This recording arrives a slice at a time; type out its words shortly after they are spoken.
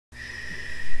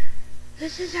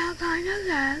This is how Ponies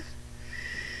Hes,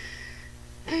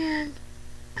 and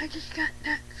I just got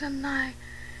back from my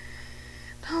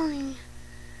pony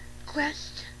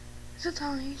quest for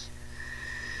ponies.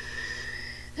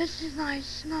 This is my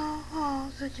small haul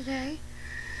for today.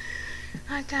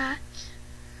 I got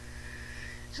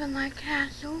from my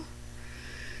castle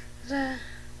the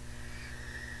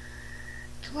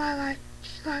Twilight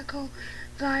Sparkle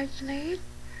Bridesmaid.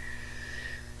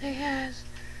 They have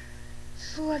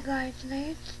 4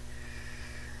 bridesmaids.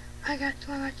 I got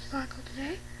Twilight Sparkle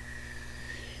today.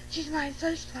 She's my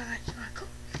first Twilight Sparkle.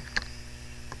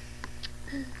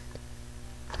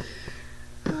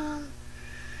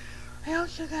 I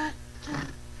also got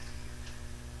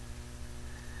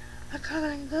a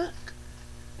coloring book.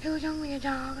 It was only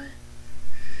 $1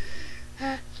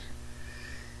 at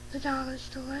the dollar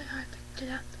store. I picked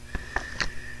it up.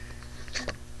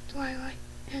 Twilight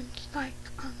and Spike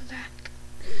on the back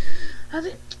of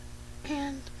it,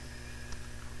 and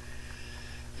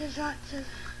there's lots of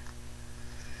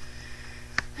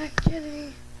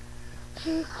activity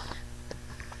sheets.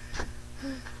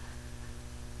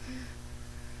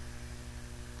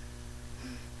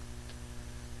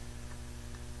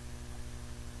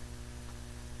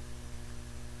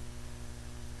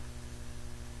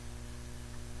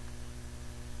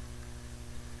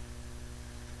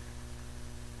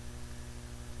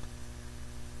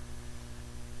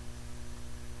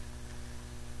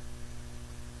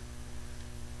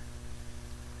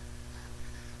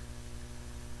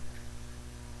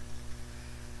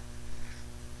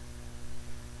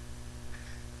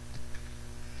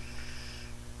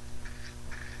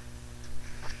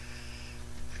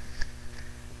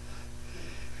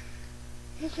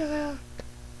 It's a little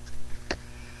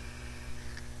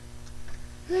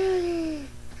Lily.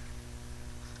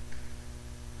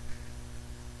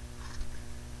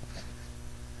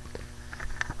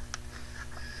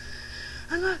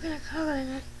 I'm not going to color in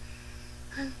it.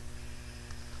 I'm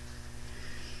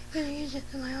going to use it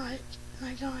for my art,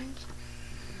 my drawings.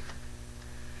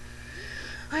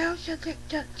 I also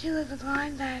picked up 2 of the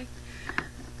Blind Bag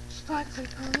Sparkly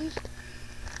Ponies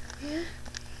here.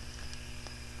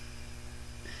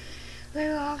 They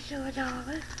were also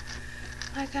 $1.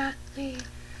 I got the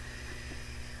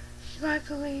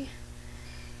sparkly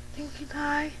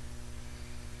Pinkie-Pie.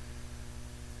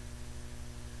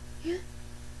 Yeah.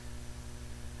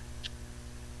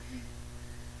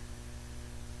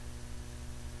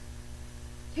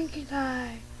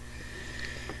 Pinkie-Pie.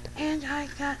 And I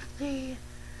got the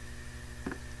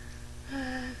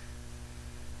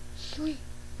Sweet.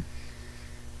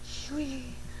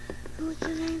 What's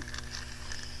her name?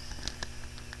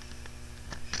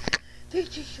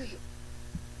 Peachy-Sweet.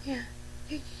 Yeah,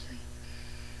 Peachy-Sweet.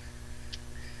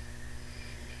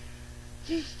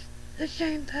 She's the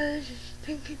same pose as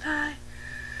Pinkie-Pie.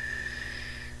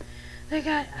 They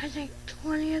got, I think,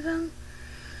 20 of them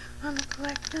on the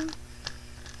collection.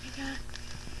 They got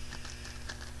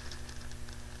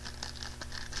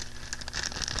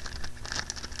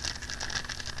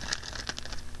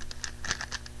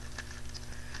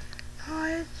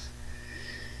cards.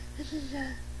 This is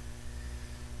a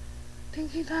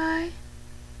Pinkie-Pie.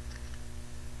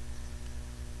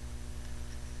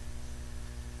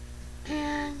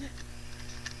 And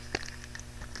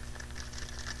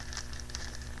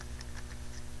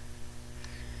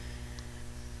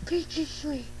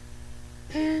Peachy-Sweet.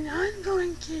 And I'm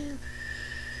going to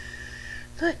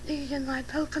put these in my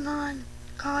Pokemon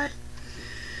card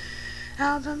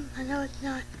album. I know it's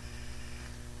not,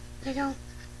 they don't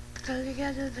go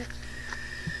together, but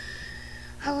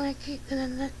I want to keep them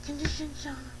in that condition, so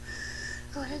I'll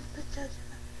go ahead and put those in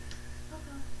the, hold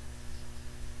on.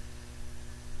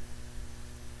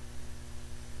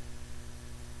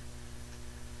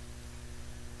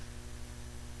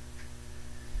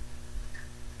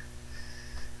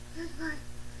 Here's my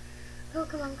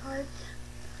Pokemon cards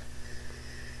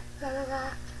that I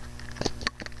got.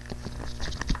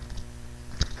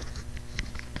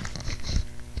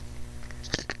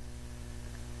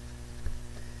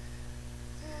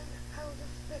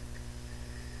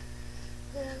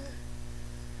 Them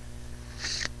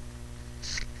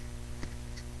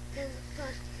in the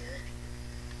front here.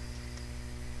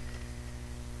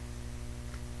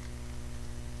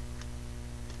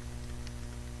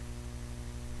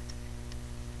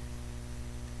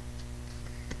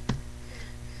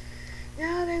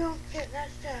 Now they don't get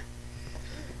messed up.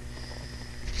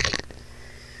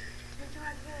 It's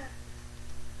like that.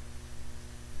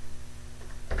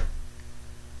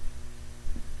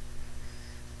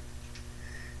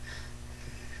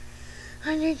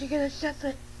 I need to get a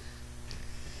separate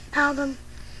album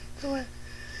for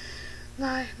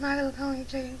My Little Pony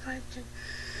trading cards and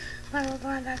my little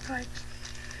blind bag cards.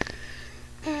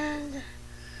 And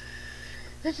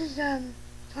this is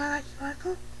Twilight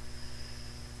Sparkle,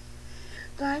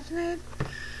 Maid.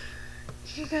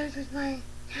 She goes with my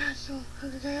castle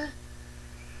over there.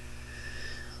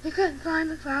 We couldn't find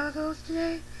the flower girls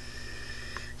today,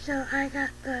 so I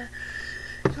got the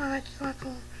Twilight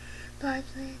Sparkle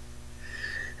Maid.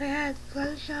 They had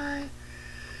Fluttershy,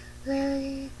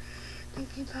 Lily,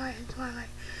 Pinkie-Pie, and Twilight,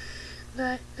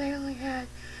 but they only had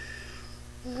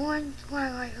one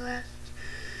Twilight left,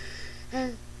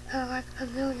 and like a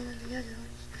million of the other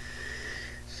ones.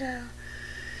 So,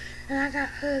 and I got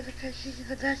her because she's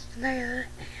the best Mare,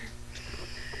 and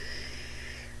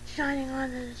Shining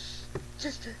On is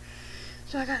sister,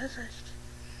 so I got her first.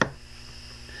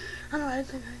 I'm gonna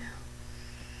open her now.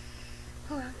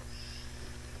 Hold on.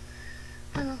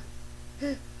 Hold on.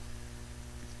 Here.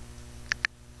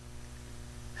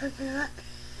 Open it up.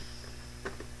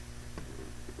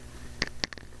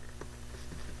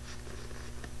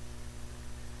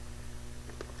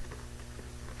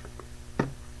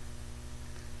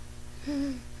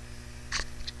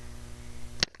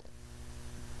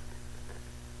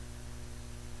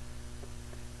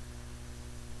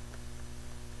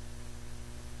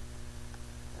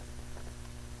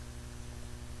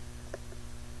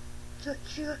 That's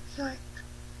what she looks like.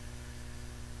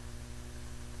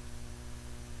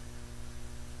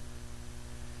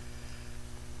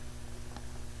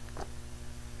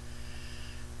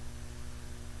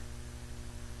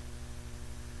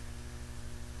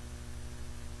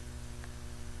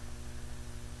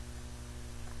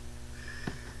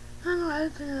 I'm gonna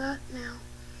open it up now.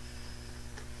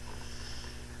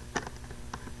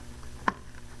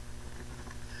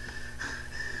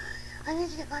 I need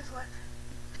to get my fork.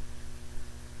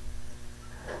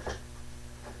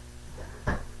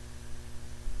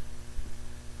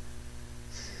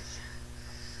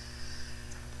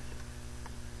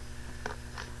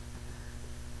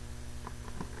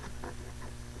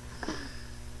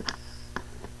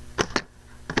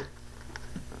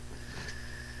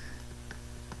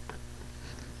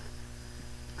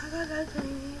 I love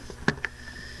opening these.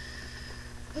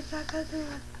 It's like opening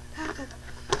a pack of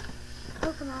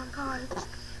Pokemon cards.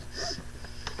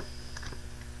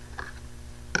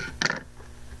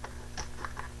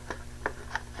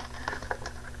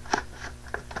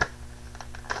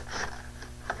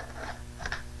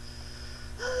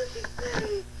 Oh, she's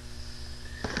pretty.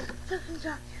 Something's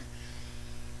up here.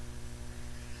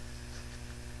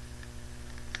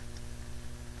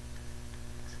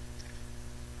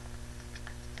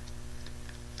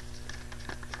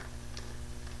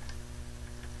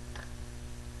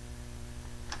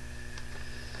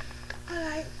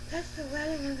 Alright, that's the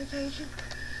wedding invitation.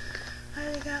 I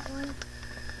already got one.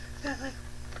 Got like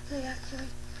 3 actually.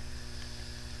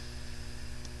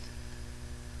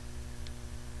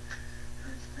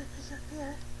 Let's put this up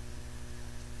here.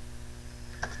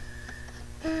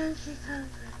 And she comes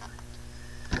with one.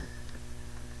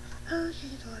 Oh,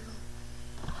 she's adorable.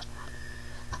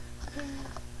 And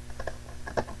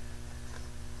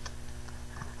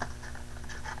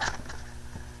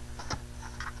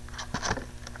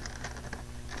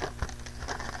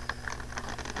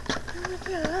look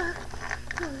at that.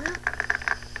 Oh, yeah.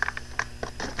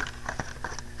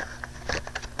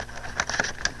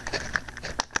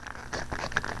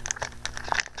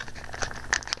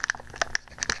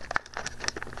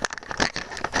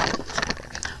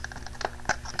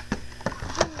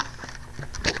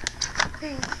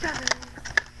 Hey, stop it.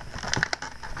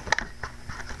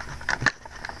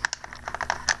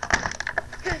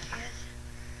 There she is.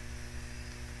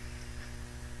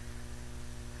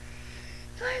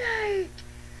 Twilight!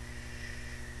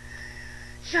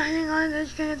 Shining On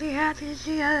is gonna be happy to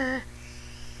see her.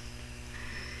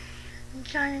 And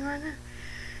Shining On is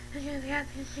gonna be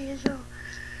happy to see his little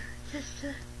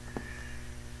sister.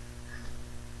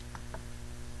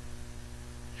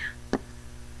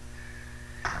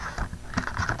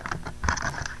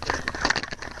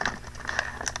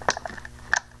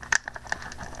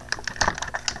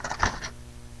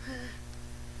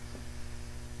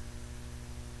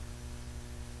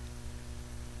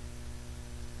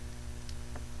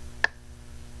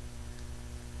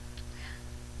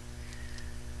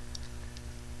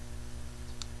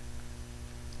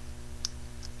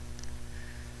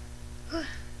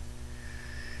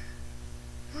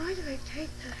 Why do they take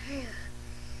the hair?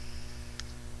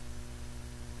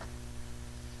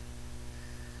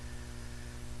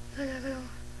 Put a little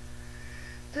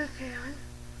bouquet on.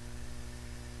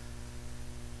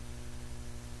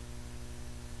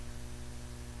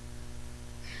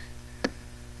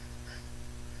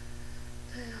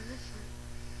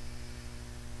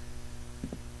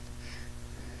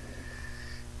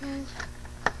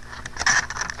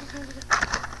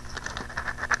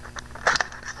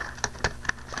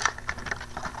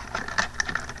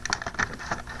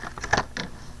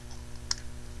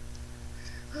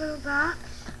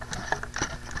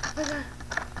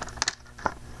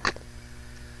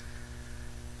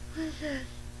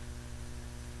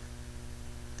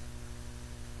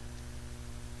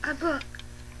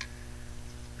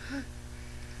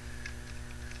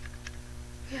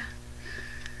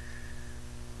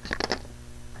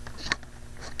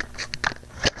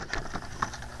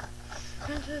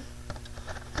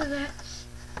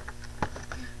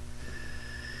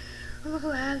 I'm gonna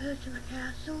go add her to my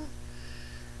castle.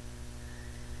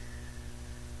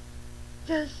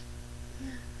 Just,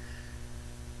 yeah,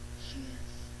 she is.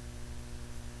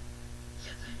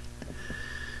 Okay.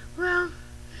 Well,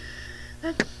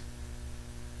 that's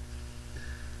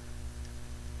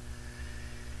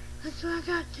what I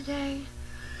got today.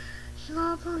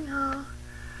 Small pony haul.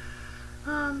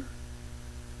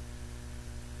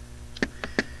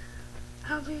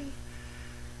 I'll be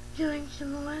doing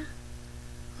some more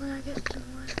when I get some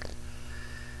more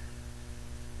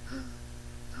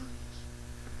ponies.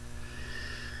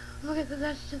 Look at the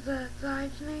rest of the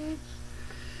bridesmaids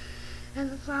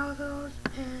and the flower girls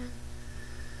and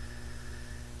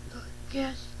the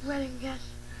guests, wedding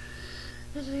guests.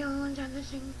 These are the only ones I'm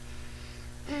missing.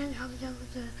 And I'll be done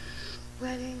with the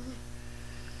wedding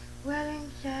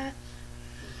sets.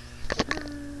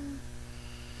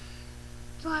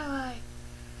 Twilight.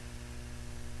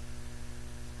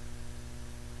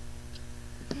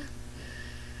 Yeah.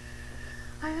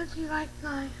 I hope you like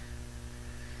my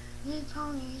new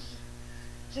ponies,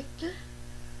 Victor.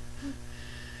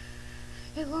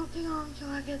 It won't be long till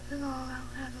I get them all. I'll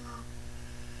have them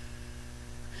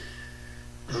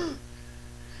all.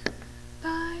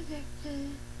 Bye, Victor.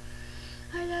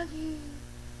 I love you.